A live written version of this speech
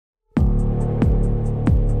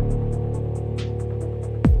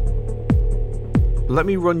Let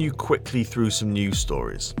me run you quickly through some news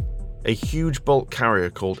stories. A huge bulk carrier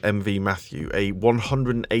called MV Matthew, a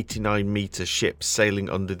 189-metre ship sailing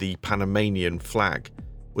under the Panamanian flag,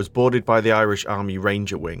 was boarded by the Irish Army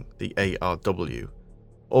Ranger Wing, the ARW.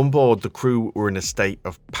 On board, the crew were in a state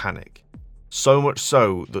of panic. So much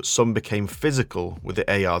so that some became physical with the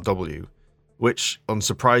ARW, which,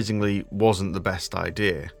 unsurprisingly, wasn't the best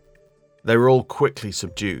idea. They were all quickly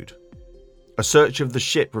subdued. A search of the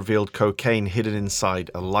ship revealed cocaine hidden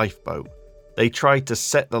inside a lifeboat. They tried to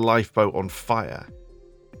set the lifeboat on fire.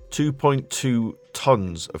 2.2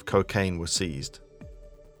 tons of cocaine were seized.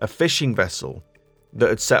 A fishing vessel that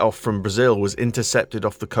had set off from Brazil was intercepted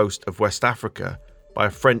off the coast of West Africa by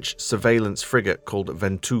a French surveillance frigate called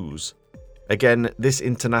Ventouse. Again, this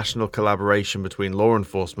international collaboration between law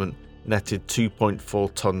enforcement netted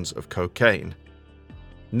 2.4 tons of cocaine.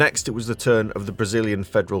 Next, it was the turn of the Brazilian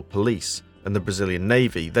Federal Police and the Brazilian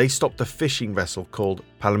Navy. They stopped a fishing vessel called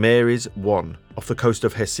Palmeiras 1 off the coast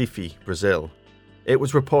of Recife, Brazil. It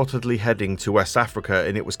was reportedly heading to West Africa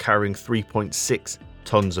and it was carrying 3.6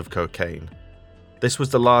 tons of cocaine. This was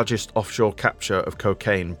the largest offshore capture of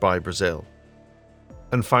cocaine by Brazil.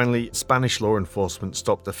 And finally, Spanish law enforcement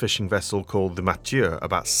stopped a fishing vessel called the Mathieu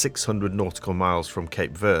about 600 nautical miles from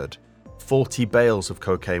Cape Verde. 40 bales of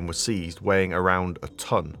cocaine were seized, weighing around a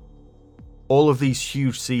ton. All of these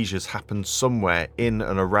huge seizures happened somewhere in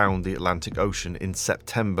and around the Atlantic Ocean in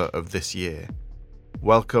September of this year.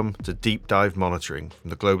 Welcome to Deep Dive Monitoring from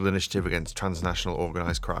the Global Initiative Against Transnational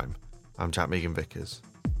Organised Crime. I'm Jack Megan-Vickers.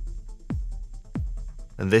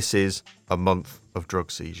 And this is a month of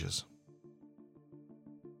drug seizures.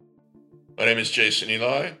 My name is Jason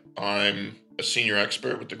Eli. I'm a senior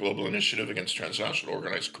expert with the Global Initiative Against Transnational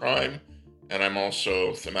Organized Crime, and I'm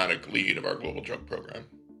also thematic lead of our global drug program.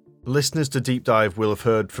 Listeners to Deep Dive will have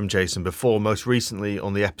heard from Jason before, most recently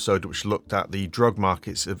on the episode which looked at the drug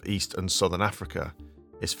markets of East and Southern Africa.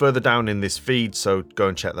 It's further down in this feed, so go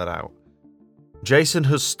and check that out. Jason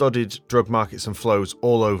has studied drug markets and flows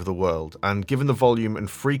all over the world, and given the volume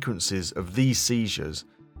and frequencies of these seizures,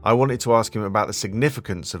 I wanted to ask him about the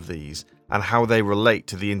significance of these and how they relate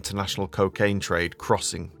to the international cocaine trade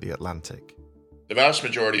crossing the Atlantic. The vast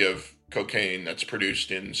majority of cocaine that's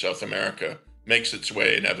produced in South America makes its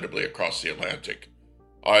way inevitably across the Atlantic,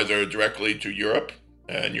 either directly to Europe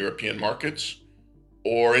and European markets,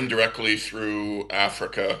 or indirectly through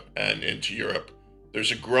Africa and into Europe.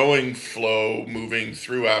 There's a growing flow moving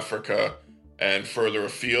through Africa and further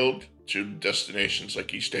afield to destinations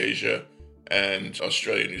like East Asia and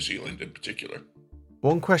Australia, New Zealand in particular.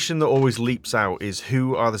 One question that always leaps out is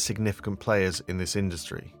who are the significant players in this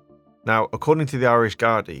industry? Now, according to the Irish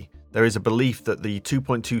Gardaí, there is a belief that the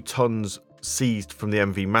 2.2 tons seized from the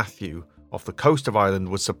MV Matthew off the coast of Ireland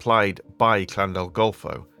was supplied by Clan del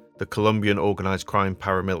Golfo, the Colombian organised crime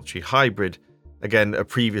paramilitary hybrid. Again, a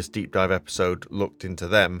previous deep dive episode looked into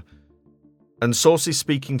them. And sources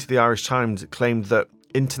speaking to the Irish Times claimed that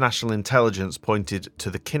international intelligence pointed to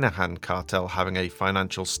the Kinahan cartel having a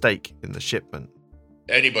financial stake in the shipment.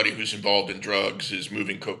 Anybody who's involved in drugs is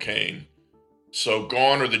moving cocaine. So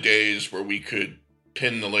gone are the days where we could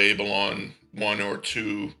pin the label on one or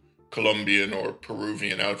two Colombian or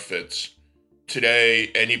Peruvian outfits. Today,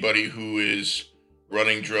 anybody who is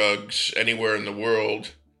running drugs anywhere in the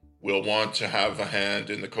world will want to have a hand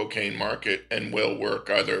in the cocaine market and will work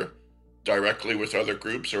either directly with other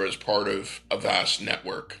groups or as part of a vast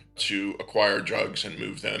network to acquire drugs and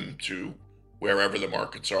move them to wherever the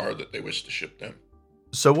markets are that they wish to ship them.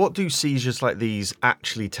 So what do seizures like these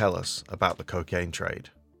actually tell us about the cocaine trade?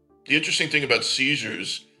 The interesting thing about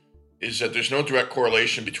seizures is that there's no direct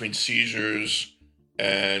correlation between seizures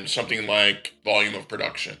and something like volume of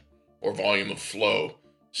production or volume of flow.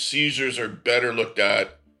 Seizures are better looked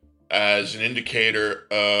at as an indicator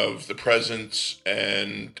of the presence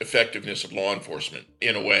and effectiveness of law enforcement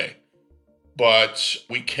in a way. But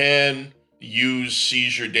we can use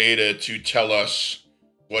seizure data to tell us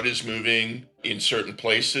what is moving in certain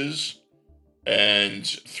places, and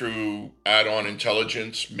through add-on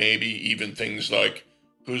intelligence, maybe even things like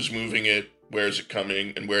who's moving it, where's it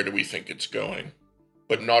coming, and where do we think it's going.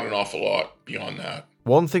 But not an awful lot beyond that.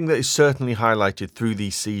 One thing that is certainly highlighted through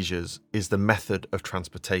these seizures is the method of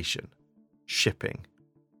transportation, shipping.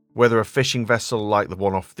 Whether a fishing vessel like the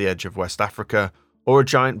one off the edge of West Africa, or a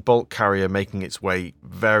giant bulk carrier making its way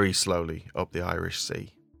very slowly up the Irish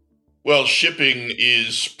Sea. Well, shipping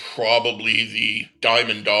is probably the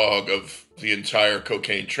diamond dog of the entire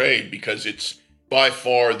cocaine trade because it's by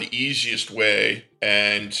far the easiest way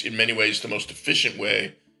and in many ways the most efficient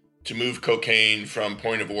way to move cocaine from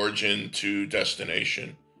point of origin to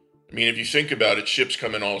destination. I mean, if you think about it, ships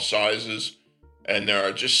come in all sizes. And there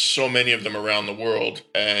are just so many of them around the world.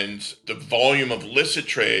 And the volume of illicit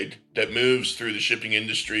trade that moves through the shipping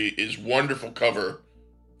industry is wonderful cover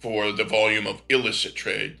for the volume of illicit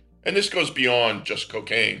trade. And this goes beyond just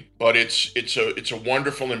cocaine, but it's a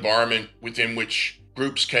wonderful environment within which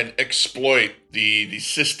groups can exploit the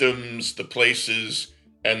systems, the places,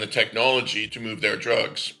 and the technology to move their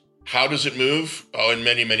drugs. How does it move? Oh, in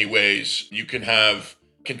many, many ways. You can have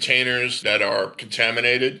containers that are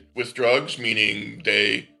contaminated with drugs, meaning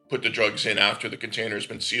they put the drugs in after the container has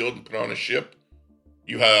been sealed and put on a ship.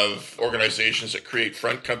 You have organizations that create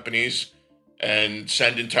front companies and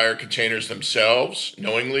send entire containers themselves,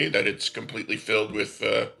 knowingly that it's completely filled with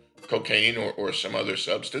cocaine or some other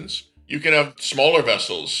substance. You can have smaller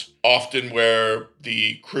vessels, often where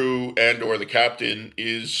the crew and or the captain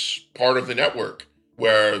is part of the network,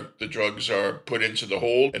 where the drugs are put into the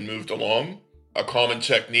hold and moved along. A common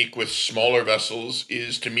technique with smaller vessels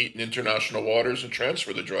is to meet in international waters and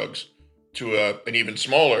transfer the drugs to an even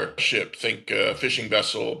smaller ship. Think fishing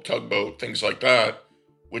vessel, tugboat, things like that,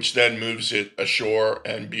 which then moves it ashore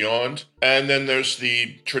and beyond. And then there's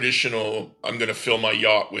the traditional, I'm going to fill my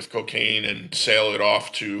yacht with cocaine and sail it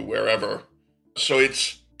off to wherever. So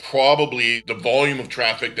it's probably the volume of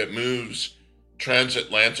traffic that moves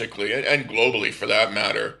transatlantically and globally for that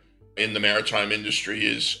matter in the maritime industry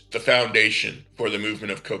is the foundation for the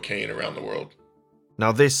movement of cocaine around the world.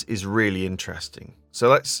 Now this is really interesting. So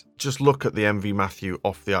let's just look at the MV Matthew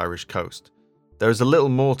off the Irish coast. There is a little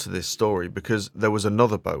more to this story because there was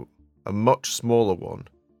another boat, a much smaller one.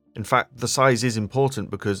 In fact, the size is important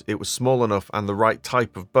because it was small enough and the right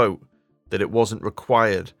type of boat that it wasn't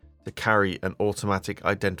required to carry an automatic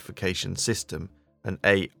identification system, an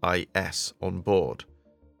AIS, on board,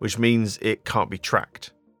 which means it can't be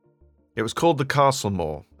tracked. It was called the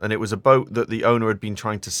Castlemore, and it was a boat that the owner had been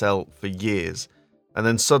trying to sell for years, and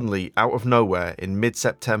then suddenly, out of nowhere, in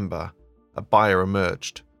mid-September, a buyer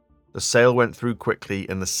emerged. The sale went through quickly,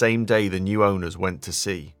 and the same day the new owners went to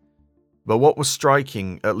sea. But what was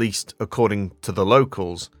striking, at least according to the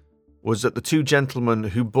locals, was that the two gentlemen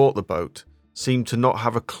who bought the boat seemed to not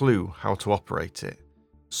have a clue how to operate it.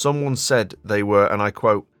 Someone said they were, and I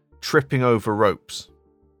quote, tripping over ropes.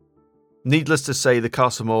 Needless to say, the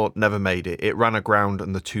Castlemore never made it. It ran aground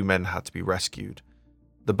and the two men had to be rescued.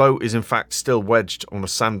 The boat is in fact still wedged on a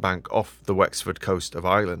sandbank off the Wexford coast of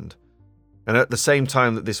Ireland. And at the same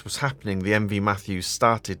time that this was happening, the MV Matthews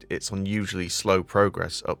started its unusually slow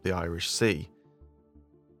progress up the Irish Sea.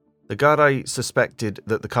 The Gardaí suspected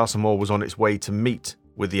that the Castlemore was on its way to meet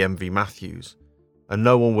with the MV Matthews, and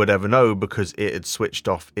no one would ever know because it had switched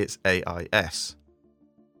off its AIS.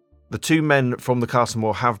 The two men from the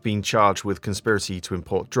Castlemore have been charged with conspiracy to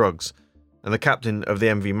import drugs, and the captain of the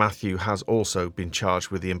MV Matthew has also been charged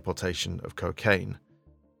with the importation of cocaine.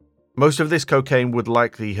 Most of this cocaine would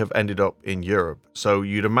likely have ended up in Europe, so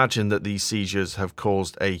you'd imagine that these seizures have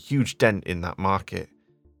caused a huge dent in that market.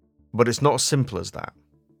 But it's not as simple as that.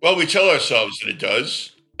 Well, we tell ourselves that it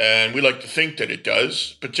does, and we like to think that it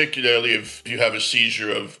does, particularly if you have a seizure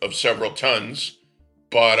of several tons.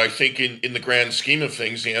 But I think in the grand scheme of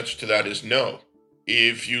things, the answer to that is no.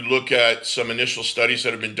 If you look at some initial studies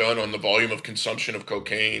that have been done on the volume of consumption of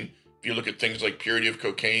cocaine, if you look at things like purity of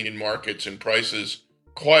cocaine in markets and prices,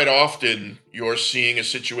 quite often you're seeing a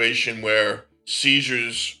situation where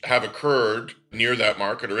seizures have occurred near that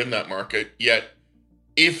market or in that market, yet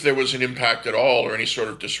if there was an impact at all or any sort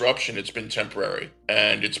of disruption, it's been temporary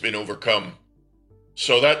and it's been overcome.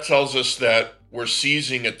 So that tells us that we're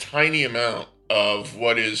seizing a tiny amount of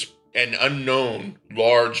what is an unknown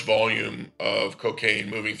large volume of cocaine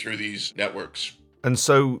moving through these networks. And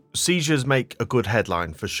so seizures make a good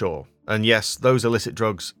headline for sure. And yes, those illicit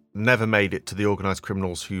drugs never made it to the organised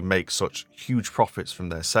criminals who make such huge profits from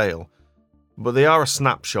their sale. But they are a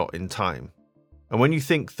snapshot in time. And when you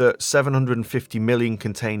think that 750 million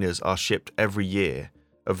containers are shipped every year,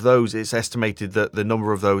 of those it's estimated that the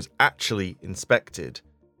number of those actually inspected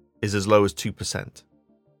is as low as 2%.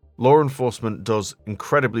 Law enforcement does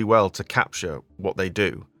incredibly well to capture what they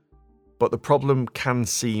do, but the problem can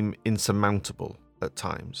seem insurmountable at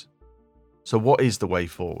times. So what is the way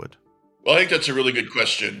forward? Well, I think that's a really good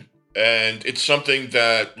question. And it's something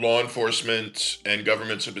that law enforcement and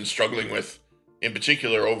governments have been struggling with, in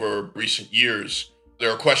particular over recent years.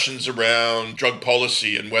 There are questions around drug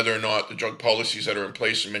policy and whether or not the drug policies that are in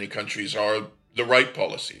place in many countries are the right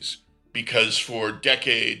policies. Because for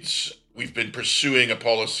decades, we've been pursuing a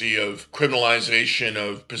policy of criminalization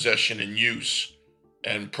of possession and use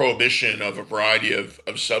and prohibition of a variety of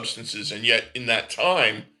substances. And yet in that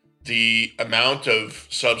time, the amount of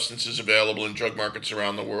substances available in drug markets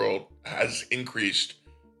around the world has increased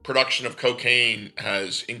production of cocaine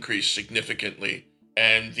has increased significantly,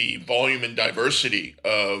 and the volume and diversity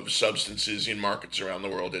of substances in markets around the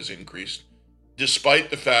world has increased, despite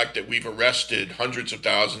the fact that we've arrested hundreds of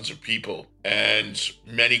thousands of people and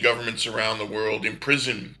many governments around the world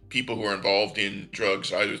imprison people who are involved in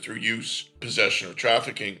drugs, either through use, possession, or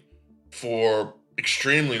trafficking, for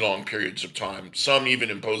extremely long periods of time, some even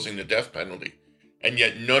imposing the death penalty. And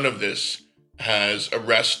yet none of this has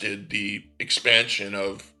arrested the expansion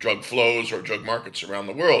of drug flows or drug markets around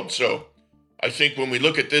the world. So I think when we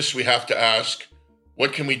look at this, we have to ask,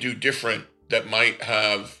 what can we do different that might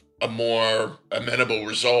have a more amenable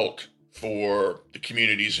result for the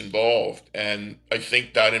communities involved? And I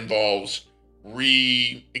think that involves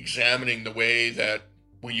re-examining the way that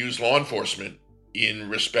we use law enforcement in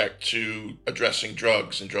respect to addressing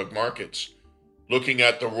drugs and drug markets, looking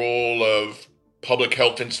at the role of public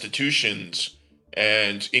health institutions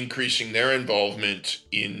and increasing their involvement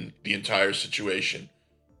in the entire situation,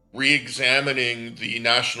 re-examining the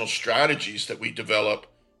national strategies that we develop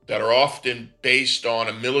that are often based on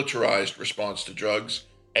a militarized response to drugs,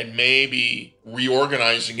 and maybe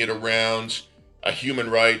reorganizing it around a human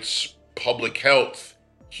rights, public health,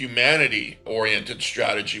 humanity-oriented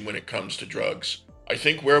strategy when it comes to drugs. I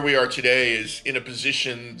think where we are today is in a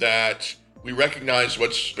position that we recognize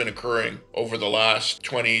what's been occurring over the last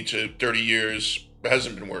 20 to 30 years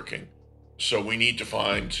hasn't been working. So we need to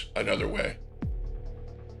find another way.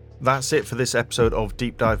 That's it for this episode of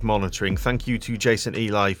Deep Dive Monitoring. Thank you to Jason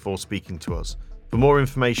Ely for speaking to us. For more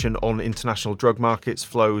information on international drug markets,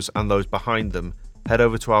 flows, and those behind them, head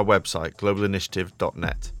over to our website,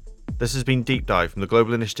 globalinitiative.net. This has been Deep Dive from the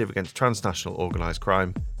Global Initiative Against Transnational Organised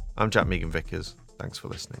Crime. I'm Jack Megan-Vickers. Thanks for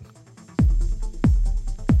listening.